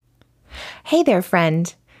Hey there,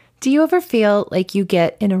 friend. Do you ever feel like you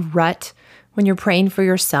get in a rut when you're praying for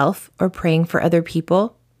yourself or praying for other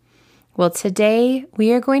people? Well, today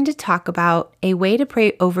we are going to talk about a way to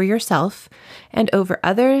pray over yourself and over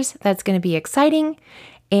others that's going to be exciting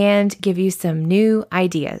and give you some new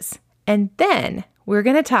ideas. And then we're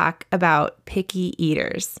going to talk about picky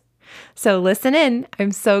eaters. So listen in.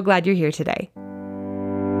 I'm so glad you're here today.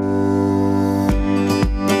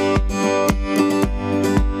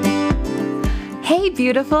 Hey,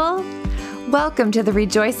 beautiful. Welcome to the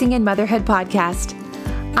Rejoicing in Motherhood podcast.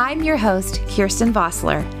 I'm your host, Kirsten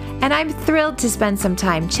Vossler, and I'm thrilled to spend some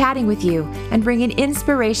time chatting with you and bringing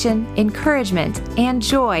inspiration, encouragement, and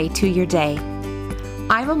joy to your day.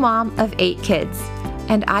 I'm a mom of 8 kids,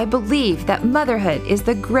 and I believe that motherhood is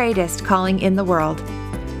the greatest calling in the world.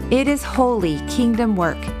 It is holy kingdom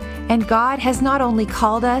work, and God has not only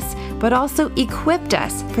called us, but also equipped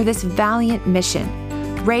us for this valiant mission,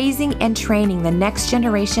 raising and training the next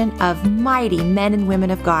generation of mighty men and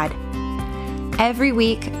women of God. Every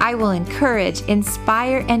week, I will encourage,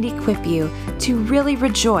 inspire, and equip you to really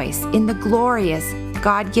rejoice in the glorious,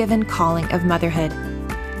 God-given calling of motherhood.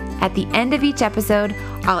 At the end of each episode,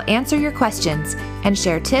 I'll answer your questions and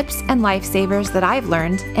share tips and lifesavers that I've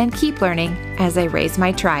learned and keep learning as I raise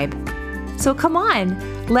my tribe. So come on,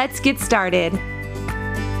 let's get started.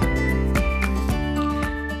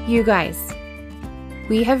 You guys,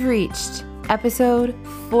 we have reached episode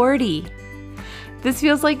 40. This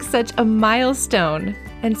feels like such a milestone.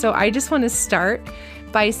 And so I just want to start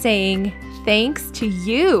by saying thanks to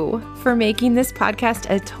you for making this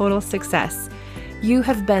podcast a total success. You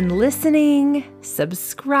have been listening,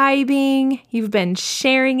 subscribing, you've been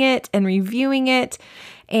sharing it and reviewing it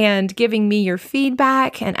and giving me your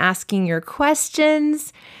feedback and asking your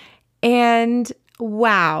questions. And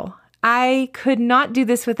wow, I could not do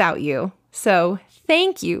this without you. So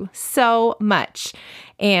thank you so much.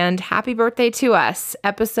 And happy birthday to us,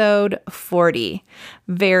 episode 40.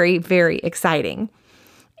 Very, very exciting.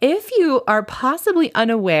 If you are possibly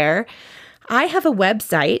unaware, I have a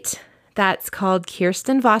website that's called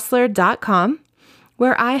KirstenVossler.com,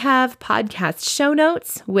 where I have podcast show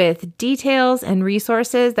notes with details and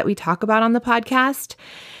resources that we talk about on the podcast.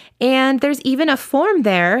 And there's even a form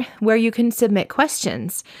there where you can submit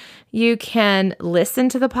questions. You can listen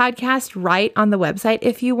to the podcast right on the website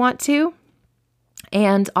if you want to.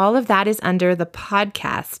 And all of that is under the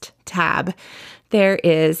podcast tab. There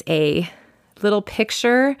is a little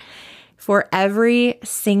picture for every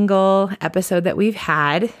single episode that we've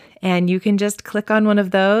had. And you can just click on one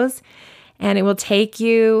of those and it will take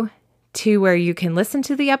you to where you can listen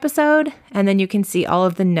to the episode. And then you can see all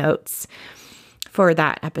of the notes for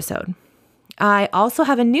that episode. I also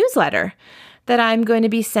have a newsletter that I'm going to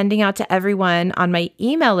be sending out to everyone on my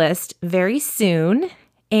email list very soon.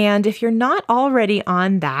 And if you're not already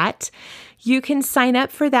on that, you can sign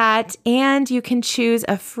up for that and you can choose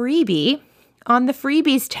a freebie on the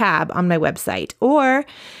freebies tab on my website, or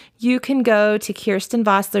you can go to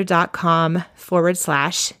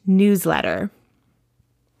kirstenvossler.com/newsletter.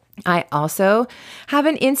 I also have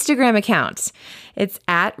an Instagram account. It's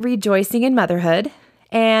at Rejoicing in Motherhood.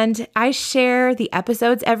 And I share the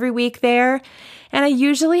episodes every week there. And I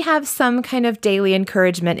usually have some kind of daily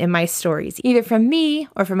encouragement in my stories, either from me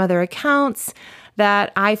or from other accounts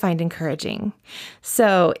that I find encouraging.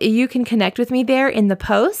 So you can connect with me there in the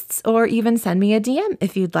posts or even send me a DM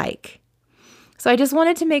if you'd like. So I just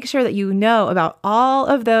wanted to make sure that you know about all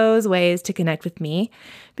of those ways to connect with me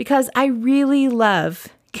because I really love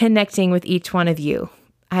connecting with each one of you.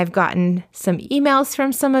 I've gotten some emails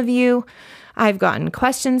from some of you. I've gotten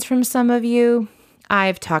questions from some of you.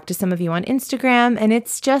 I've talked to some of you on Instagram, and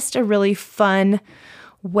it's just a really fun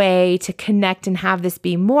way to connect and have this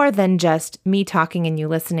be more than just me talking and you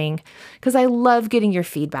listening, because I love getting your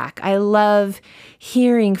feedback. I love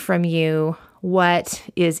hearing from you what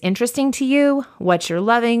is interesting to you, what you're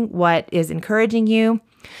loving, what is encouraging you,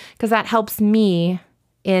 because that helps me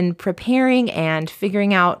in preparing and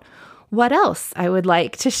figuring out what else I would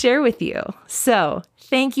like to share with you. So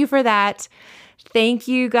thank you for that. Thank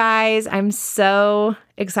you guys. I'm so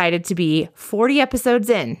excited to be 40 episodes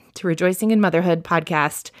in to Rejoicing in Motherhood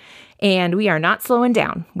podcast, and we are not slowing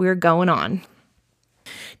down. We're going on.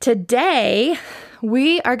 Today,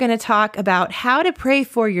 we are going to talk about how to pray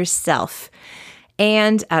for yourself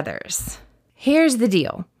and others. Here's the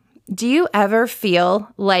deal. Do you ever feel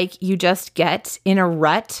like you just get in a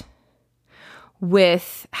rut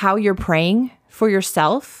with how you're praying for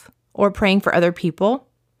yourself or praying for other people?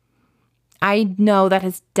 I know that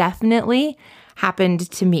has definitely happened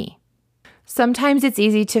to me. Sometimes it's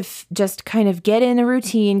easy to just kind of get in a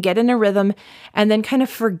routine, get in a rhythm, and then kind of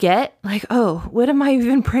forget like, oh, what am I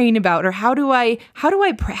even praying about? Or how do I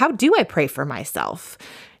pray for myself?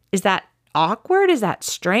 Is that awkward? Is that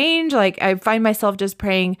strange? Like I find myself just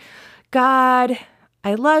praying, God,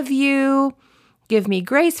 I love you. Give me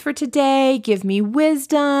grace for today. Give me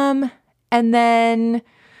wisdom. And then,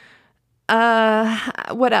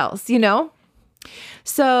 what else,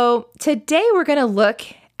 So today we're going to look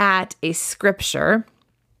at a scripture,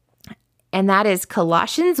 and that is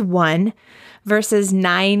Colossians 1, verses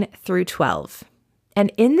 9 through 12.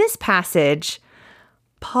 And in this passage,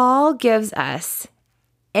 Paul gives us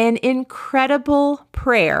an incredible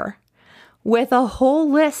prayer with a whole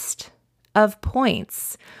list of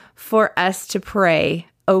points for us to pray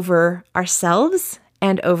over ourselves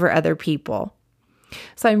and over other people.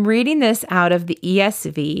 So I'm reading this out of the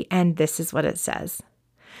ESV, and this is what it says.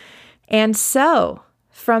 And so,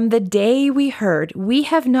 from the day we heard, we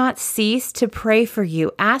have not ceased to pray for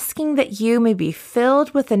you, asking that you may be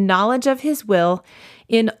filled with the knowledge of His will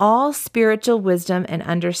in all spiritual wisdom and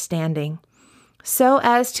understanding, so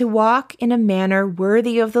as to walk in a manner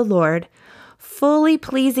worthy of the Lord, fully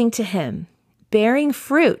pleasing to Him, bearing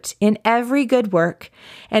fruit in every good work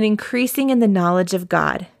and increasing in the knowledge of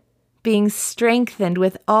God, being strengthened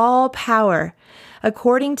with all power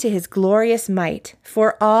according to His glorious might,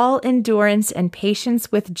 for all endurance and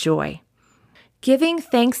patience with joy, giving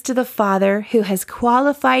thanks to the Father who has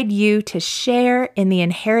qualified you to share in the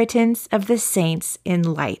inheritance of the saints in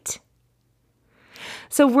light.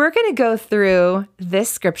 So we're going to go through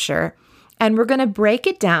this scripture, and we're going to break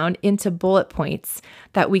it down into bullet points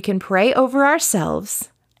that we can pray over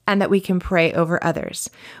ourselves and that we can pray over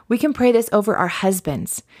others. We can pray this over our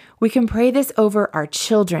husbands. We can pray this over our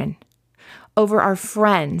children, over our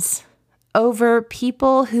friends, over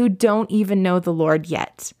people who don't even know the Lord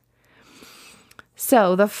yet.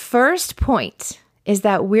 So the first point is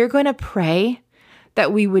that we're going to pray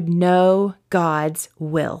that we would know God's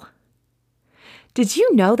will. Did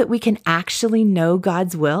you know that we can actually know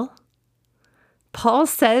God's will? Paul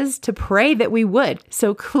says to pray that we would,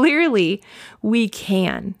 so clearly we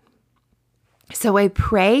can. So I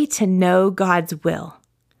pray to know God's will.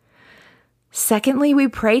 Secondly, we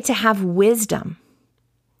pray to have wisdom.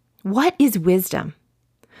 What is wisdom?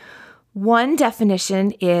 One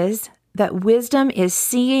definition is that wisdom is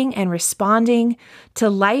seeing and responding to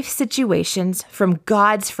life situations from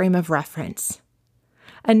God's frame of reference.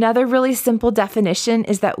 Another really simple definition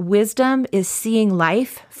is that wisdom is seeing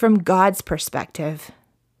life from God's perspective.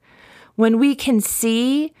 When we can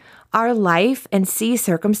see our life and see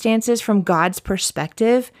circumstances from God's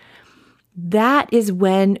perspective, that is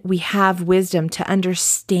when we have wisdom to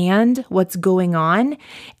understand what's going on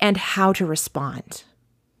and how to respond.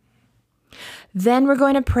 Then we're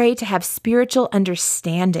going to pray to have spiritual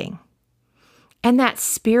understanding. And that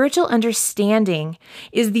spiritual understanding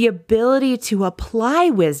is the ability to apply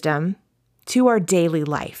wisdom to our daily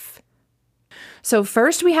life. So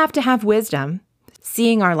first we have to have wisdom,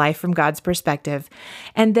 seeing our life from God's perspective,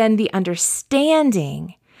 and then the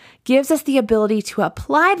understanding gives us the ability to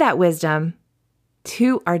apply that wisdom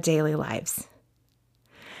to our daily lives.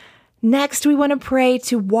 Next, we want to pray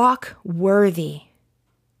to walk worthy.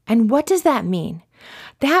 And what does that mean?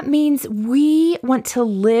 That means we want to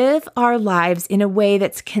live our lives in a way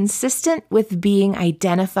that's consistent with being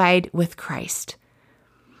identified with Christ.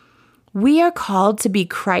 We are called to be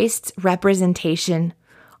Christ's representation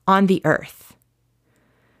on the earth.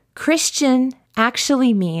 Christian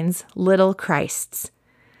actually means little Christs.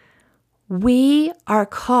 We are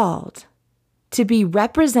called to be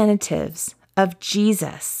representatives of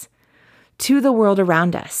Jesus to the world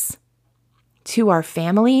around us, to our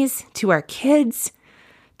families, to our kids,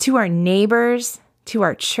 to our neighbors, to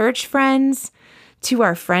our church friends, to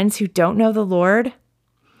our friends who don't know the Lord.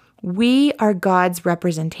 We are God's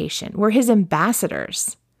representation. We're His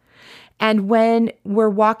ambassadors. And when we're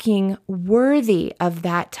walking worthy of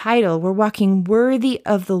that title, we're walking worthy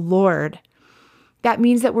of the Lord, that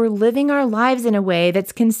means that we're living our lives in a way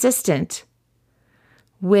that's consistent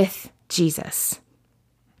with Jesus.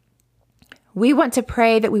 We want to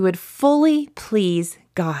pray that we would fully please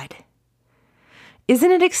God.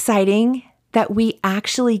 Isn't it exciting that we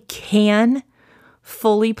actually can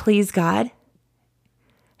fully please God?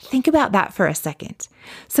 Think about that for a second.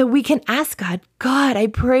 So we can ask God, God, I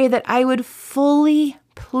pray that I would fully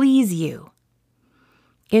please you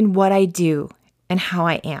in what I do and how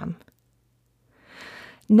I am.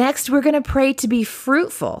 Next, we're going to pray to be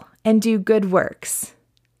fruitful and do good works.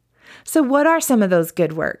 So what are some of those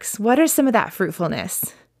good works? What are some of that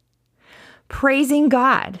fruitfulness? Praising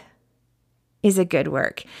God, is a good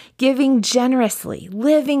work. Giving generously,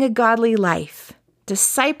 living a godly life,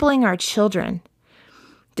 discipling our children,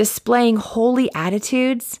 displaying holy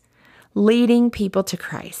attitudes, leading people to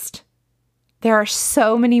Christ. There are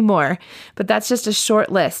so many more, but that's just a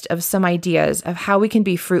short list of some ideas of how we can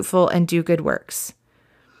be fruitful and do good works.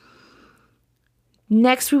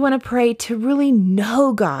 Next, we want to pray to really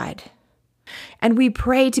know God. And we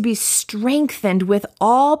pray to be strengthened with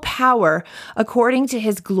all power according to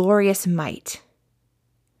his glorious might.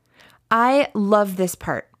 I love this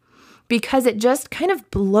part because it just kind of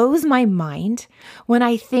blows my mind when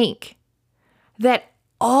I think that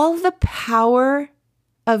all the power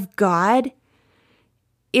of God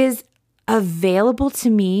is available to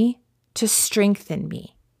me to strengthen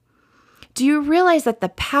me. Do you realize that the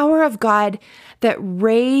power of God that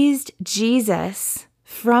raised Jesus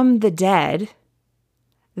from the dead,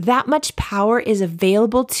 that much power is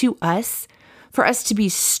available to us for us to be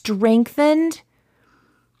strengthened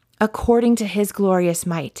according to his glorious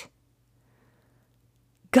might?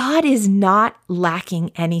 God is not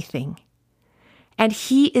lacking anything, and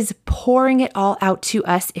he is pouring it all out to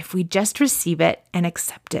us if we just receive it and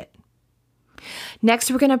accept it. Next,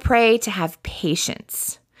 we're going to pray to have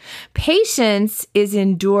patience. Patience is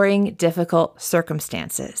enduring difficult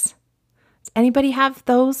circumstances. Does anybody have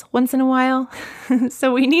those once in a while?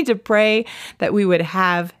 So we need to pray that we would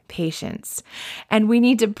have patience. And we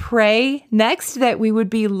need to pray next that we would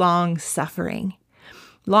be long-suffering.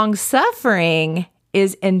 Long-suffering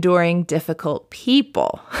is enduring difficult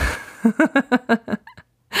people.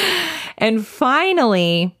 And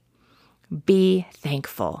finally, be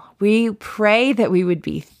thankful. We pray that we would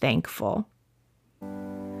be thankful.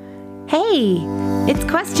 Hey, it's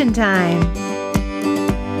question time.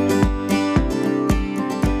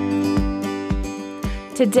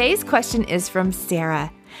 Today's question is from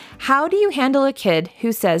Sarah. How do you handle a kid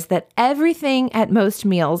who says that everything at most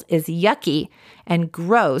meals is yucky and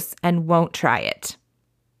gross and won't try it?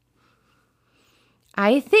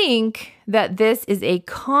 I think that this is a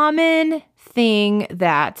common thing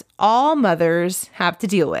that all mothers have to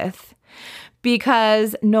deal with,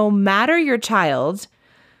 because no matter your child,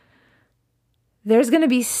 there's going to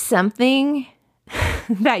be something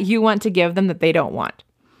that you want to give them that they don't want.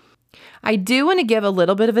 I do want to give a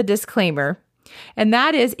little bit of a disclaimer, and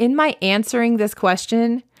that is in my answering this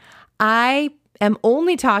question, I am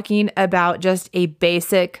only talking about just a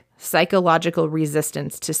basic psychological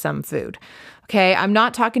resistance to some food. Okay, I'm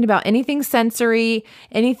not talking about anything sensory,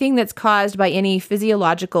 anything that's caused by any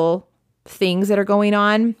physiological things that are going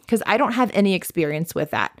on, because I don't have any experience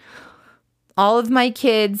with that. All of my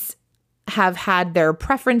kids have had their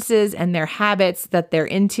preferences and their habits that they're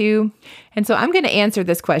into. And so I'm going to answer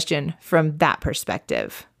this question from that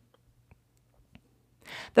perspective.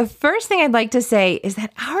 The first thing I'd like to say is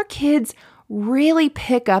that our kids really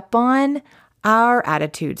pick up on our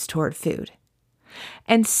attitudes toward food.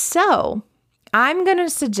 And so I'm going to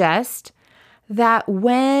suggest that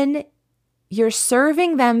when you're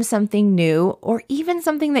serving them something new, or even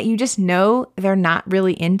something that you just know they're not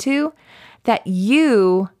really into, that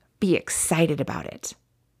you be excited about it.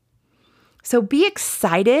 So be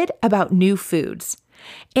excited about new foods,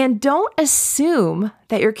 and don't assume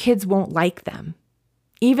that your kids won't like them,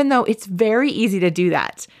 even though it's very easy to do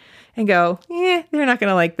that and go, they're not going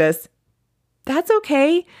to like this. That's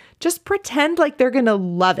okay. Just pretend like they're going to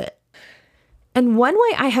love it. And one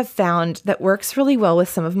way I have found that works really well with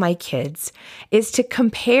some of my kids is to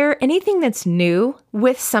compare anything that's new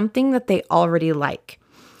with something that they already like.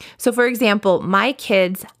 So for example, my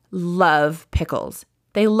kids love pickles.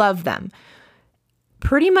 They love them.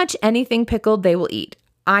 Pretty much anything pickled they will eat.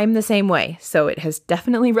 I'm the same way, so it has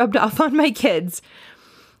definitely rubbed off on my kids.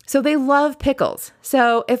 So they love pickles.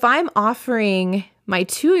 So if I'm offering my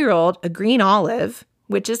 2-year-old a green olive,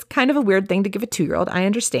 which is kind of a weird thing to give a 2-year-old, I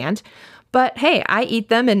understand. But hey, I eat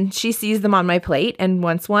them and she sees them on my plate and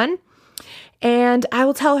wants one. And I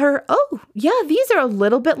will tell her, oh, yeah, these are a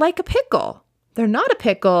little bit like a pickle. They're not a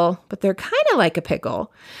pickle, but they're kind of like a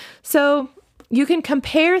pickle. So you can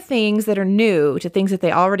compare things that are new to things that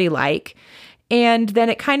they already like. And then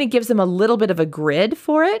it kind of gives them a little bit of a grid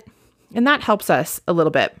for it. And that helps us a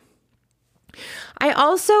little bit. I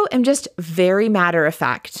also am just very matter of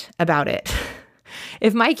fact about it.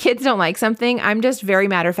 If my kids don't like something, I'm just very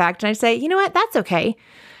matter of fact. And I say, you know what? That's okay.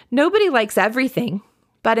 Nobody likes everything.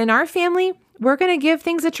 But in our family, we're going to give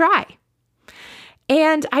things a try.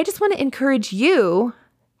 And I just want to encourage you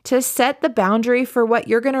to set the boundary for what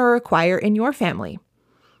you're going to require in your family.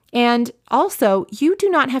 And also, you do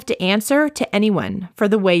not have to answer to anyone for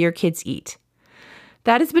the way your kids eat.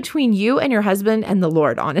 That is between you and your husband and the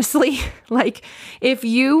Lord, honestly. Like, if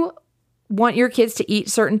you want your kids to eat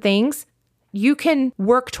certain things, you can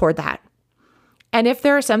work toward that. And if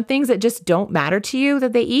there are some things that just don't matter to you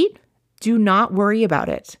that they eat, do not worry about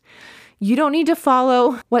it. You don't need to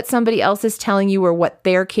follow what somebody else is telling you or what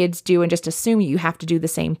their kids do and just assume you have to do the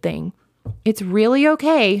same thing. It's really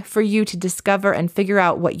okay for you to discover and figure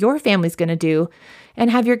out what your family's going to do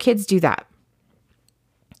and have your kids do that.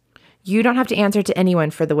 You don't have to answer to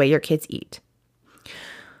anyone for the way your kids eat.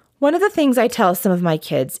 One of the things I tell some of my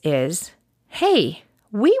kids is, hey,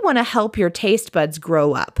 we want to help your taste buds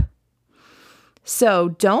grow up. So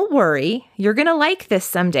don't worry, you're going to like this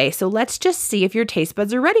someday. So let's just see if your taste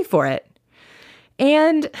buds are ready for it.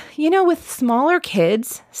 And, with smaller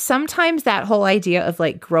kids, sometimes that whole idea of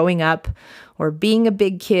like growing up or being a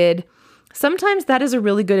big kid, sometimes that is a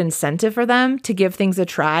really good incentive for them to give things a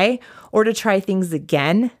try or to try things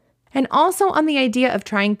again. And also on the idea of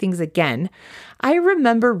trying things again, I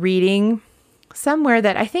remember reading somewhere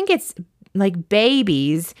that I think it's like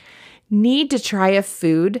babies need to try a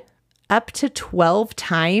food up to 12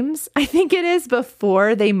 times, I think it is,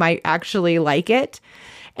 before they might actually like it.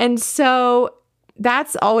 And so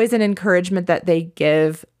that's always an encouragement that they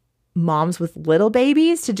give moms with little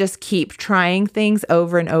babies to just keep trying things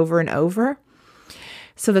over and over and over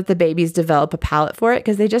so that the babies develop a palate for it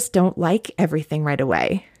because they just don't like everything right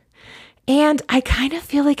away. And I kind of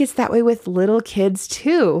feel like it's that way with little kids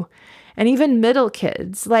too, and even middle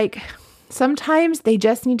kids. Like sometimes they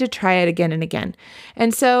just need to try it again and again.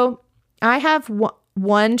 And so I have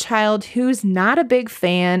one child who's not a big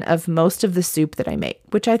fan of most of the soup that I make,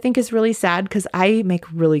 which I think is really sad because I make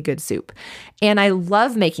really good soup and I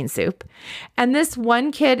love making soup. And this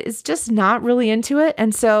one kid is just not really into it.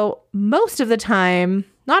 And so most of the time,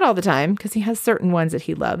 not all the time, because he has certain ones that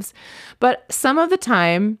he loves, but some of the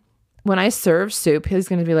time when I serve soup, he's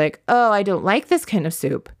going to be like, oh, I don't like this kind of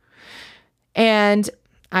soup. And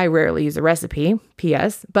I rarely use a recipe,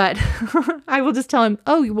 P.S., but I will just tell him,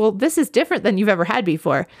 oh, well, this is different than you've ever had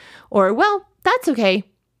before. Or, well, that's okay.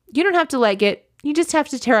 You don't have to like it. You just have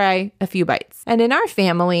to try a few bites. And in our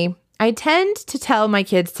family, I tend to tell my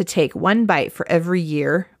kids to take one bite for every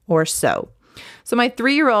year or so. So my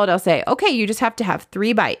 3-year-old, I'll say, okay, you just have to have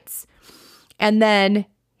 3 bites. And then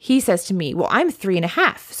he says to me, well, I'm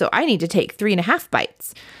 3.5, so I need to take 3.5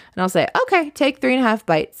 bites. And I'll say, okay, take 3.5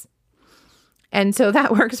 bites. And so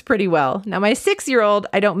that works pretty well. Now, my 6-year-old,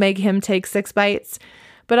 I don't make him take 6 bites,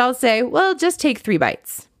 but I'll say, well, just take 3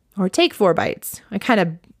 bites or take 4 bites. I kind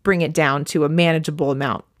of bring it down to a manageable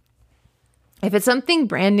amount. If it's something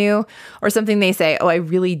brand new or something they say, oh, I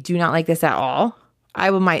really do not like this at all,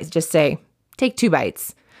 might just say, take 2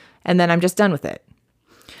 bites, and then I'm just done with it.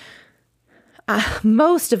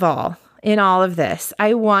 Most of all, in all of this,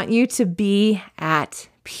 I want you to be at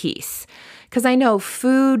peace. Because I know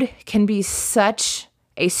food can be such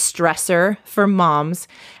a stressor for moms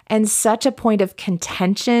and such a point of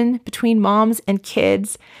contention between moms and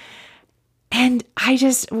kids. And I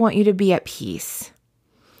just want you to be at peace.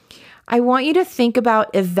 I want you to think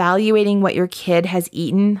about evaluating what your kid has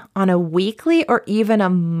eaten on a weekly or even a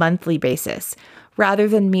monthly basis rather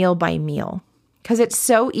than meal by meal. Because it's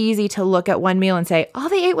so easy to look at one meal and say, all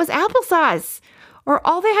they ate was applesauce, or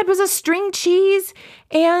all they had was a string cheese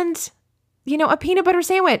and a peanut butter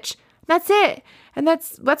sandwich. That's it. And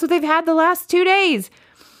that's what they've had the last 2 days.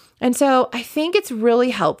 And so I think it's really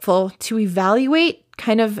helpful to evaluate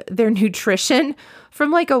kind of their nutrition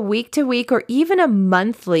from like a week to week or even a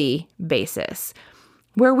monthly basis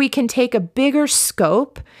where we can take a bigger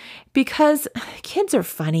scope because kids are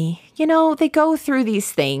funny. They go through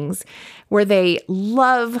these things where they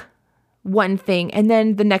love one thing and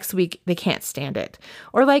then the next week they can't stand it.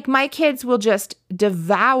 Or like my kids will just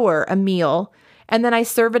devour a meal and then I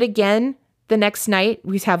serve it again the next night.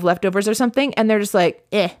 We have leftovers or something and they're just like,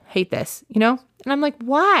 hate this, And I'm like,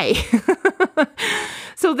 why?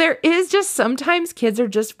 So there is just sometimes kids are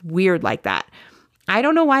just weird like that. I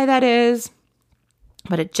don't know why that is,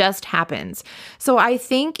 but it just happens. So I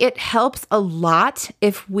think it helps a lot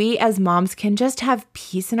if we as moms can just have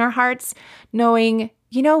peace in our hearts, knowing,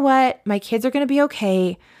 you know what, my kids are going to be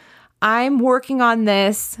okay. I'm working on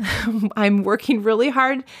this. I'm working really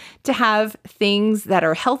hard to have things that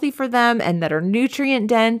are healthy for them and that are nutrient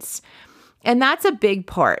dense. And that's a big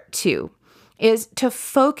part too, is to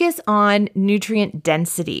focus on nutrient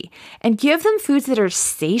density and give them foods that are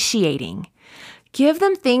satiating. Give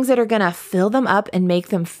them things that are going to fill them up and make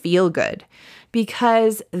them feel good,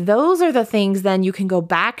 because those are the things then you can go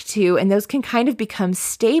back to, and those can kind of become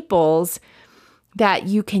staples that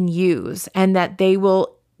you can use and that they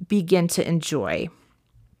will begin to enjoy.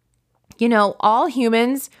 All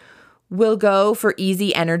humans, will go for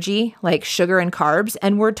easy energy like sugar and carbs,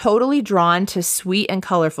 and we're totally drawn to sweet and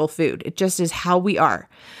colorful food. It just is how we are.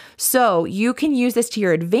 So you can use this to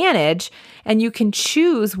your advantage, and you can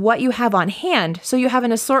choose what you have on hand. So you have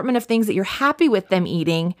an assortment of things that you're happy with them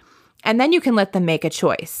eating, and then you can let them make a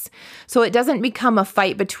choice. So it doesn't become a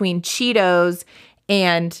fight between Cheetos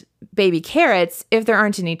and baby carrots if there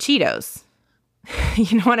aren't any Cheetos.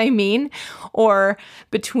 You know what I mean? Or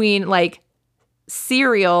between like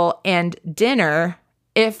cereal and dinner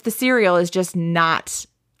if the cereal is just not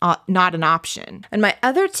an option. And my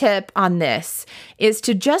other tip on this is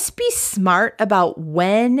to just be smart about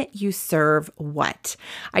when you serve what.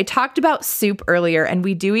 I talked about soup earlier, and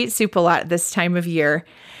we do eat soup a lot at this time of year.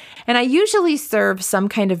 And I usually serve some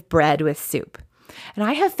kind of bread with soup. And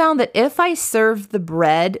I have found that if I serve the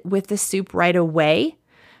bread with the soup right away,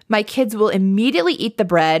 my kids will immediately eat the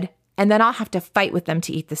bread, and then I'll have to fight with them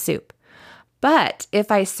to eat the soup. But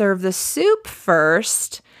if I serve the soup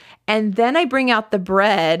first, and then I bring out the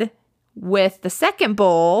bread with the second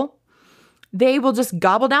bowl, they will just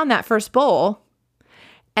gobble down that first bowl,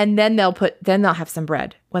 and then they'll have some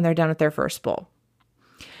bread when they're done with their first bowl.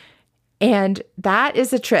 And that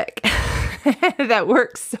is a trick that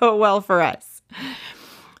works so well for us.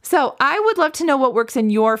 So I would love to know what works in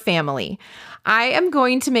your family. I am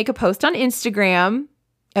going to make a post on Instagram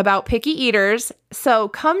about picky eaters. So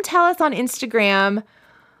come tell us on Instagram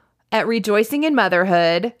at Rejoicing in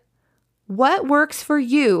Motherhood, what works for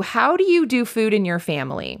you? How do you do food in your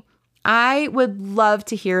family? I would love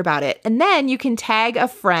to hear about it. And then you can tag a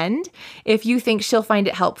friend if you think she'll find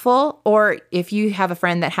it helpful, or if you have a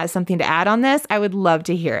friend that has something to add on this, I would love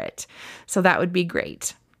to hear it. So that would be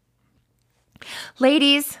great.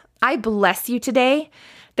 Ladies, I bless you today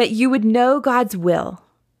that you would know God's will,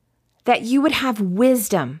 that you would have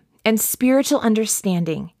wisdom and spiritual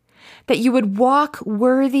understanding, that you would walk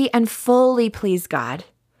worthy and fully please God,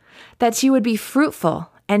 that you would be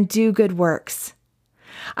fruitful and do good works.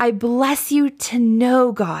 I bless you to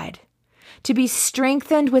know God, to be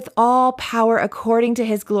strengthened with all power according to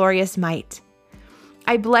his glorious might.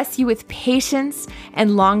 I bless you with patience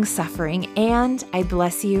and long-suffering, and I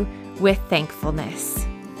bless you with thankfulness.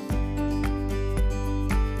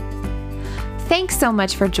 Thanks so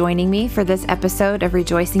much for joining me for this episode of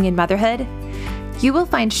Rejoicing in Motherhood. You will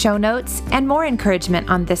find show notes and more encouragement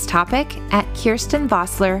on this topic at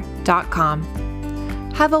kirstenvossler.com.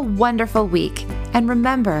 Have a wonderful week, and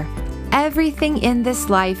remember, everything in this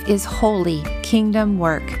life is holy kingdom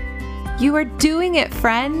work. You are doing it,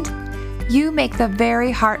 friend. You make the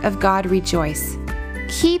very heart of God rejoice.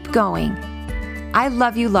 Keep going. I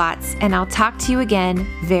love you lots, and I'll talk to you again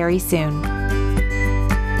very soon.